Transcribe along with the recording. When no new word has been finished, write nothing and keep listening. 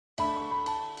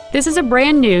This is a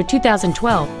brand new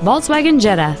 2012 Volkswagen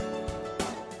Jetta.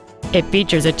 It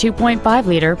features a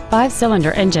 2.5-liter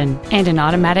 5-cylinder engine and an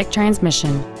automatic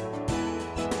transmission.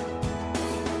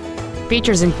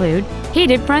 Features include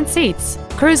heated front seats,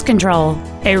 cruise control,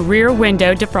 a rear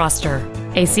window defroster,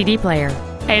 a CD player,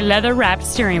 a leather-wrapped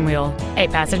steering wheel, a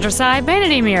passenger side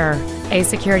vanity mirror, a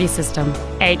security system,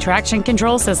 a traction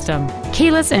control system,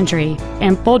 keyless entry,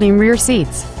 and folding rear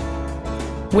seats.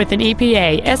 With an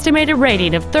EPA estimated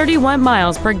rating of 31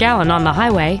 miles per gallon on the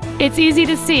highway, it's easy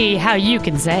to see how you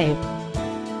can save.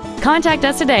 Contact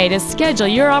us today to schedule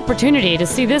your opportunity to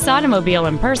see this automobile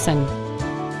in person.